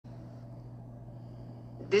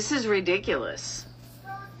This is ridiculous.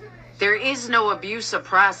 There is no abuse of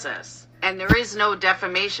process, and there is no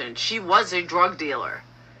defamation. She was a drug dealer.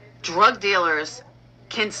 Drug dealers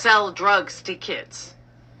can sell drugs to kids.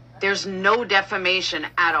 There's no defamation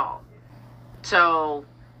at all. So,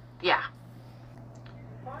 yeah.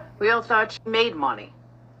 We all thought she made money.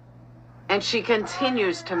 And she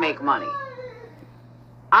continues to make money.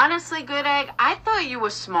 Honestly, Good Egg, I thought you were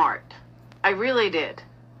smart. I really did.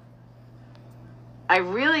 I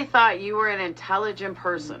really thought you were an intelligent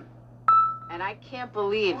person. And I can't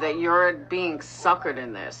believe that you're being suckered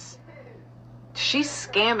in this. She's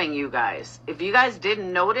scamming you guys. If you guys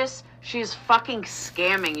didn't notice, she's fucking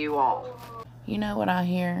scamming you all. You know what I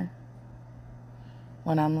hear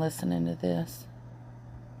when I'm listening to this?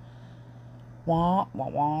 Wah, wah,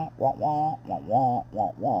 wah, wah, wah, wah, wah,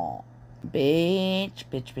 wah, wah. Bitch,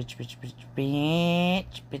 bitch, bitch, bitch, bitch,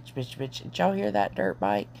 bitch, bitch, bitch, bitch. Did y'all hear that dirt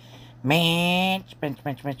bike? Bitch, bitch,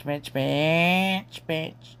 bitch, bitch, bitch, bitch,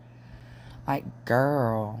 bitch. Like,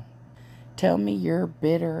 girl, tell me you're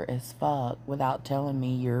bitter as fuck without telling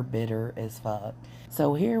me you're bitter as fuck.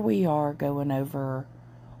 So here we are going over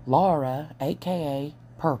Laura, a.k.a.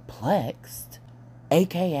 Perplexed,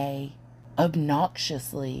 a.k.a.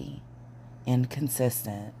 Obnoxiously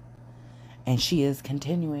Inconsistent. And she is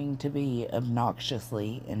continuing to be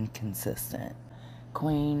obnoxiously inconsistent.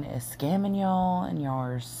 Queen is scamming y'all, and y'all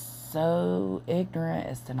are so ignorant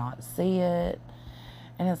as to not see it.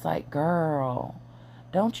 And it's like, girl,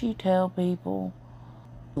 don't you tell people,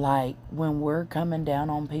 like, when we're coming down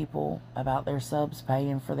on people about their subs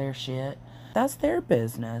paying for their shit, that's their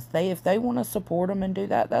business. If they want to support them and do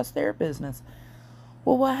that, that's their business.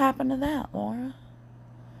 Well, what happened to that, Laura?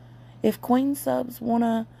 If Queen subs want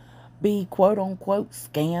to be quote-unquote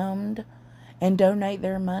scammed and donate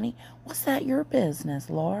their money, what's that your business,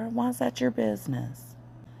 Laura? Why is that your business?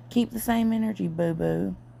 Keep the same energy,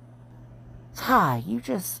 boo-boo. Hi,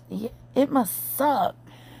 it must suck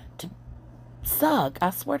to suck. I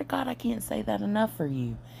swear to God, I can't say that enough for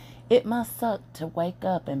you. It must suck to wake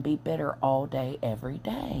up and be bitter all day, every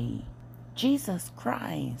day. Jesus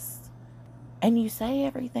Christ. And you say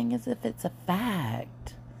everything as if it's a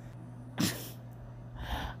fact.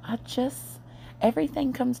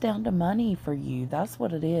 Everything comes down to money for you. That's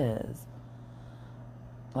what it is.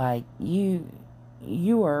 Like, you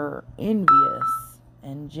are envious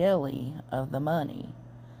and jelly of the money.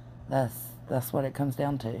 That's what it comes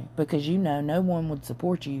down to. Because no one would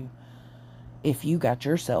support you if you got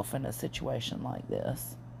yourself in a situation like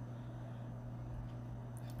this.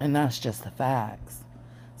 And that's just the facts.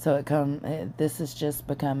 So this is just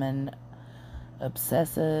becoming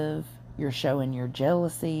obsessive. You're showing your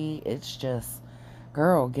jealousy. It's just,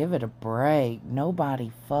 girl, give it a break.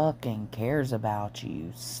 Nobody fucking cares about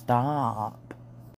you. Stop.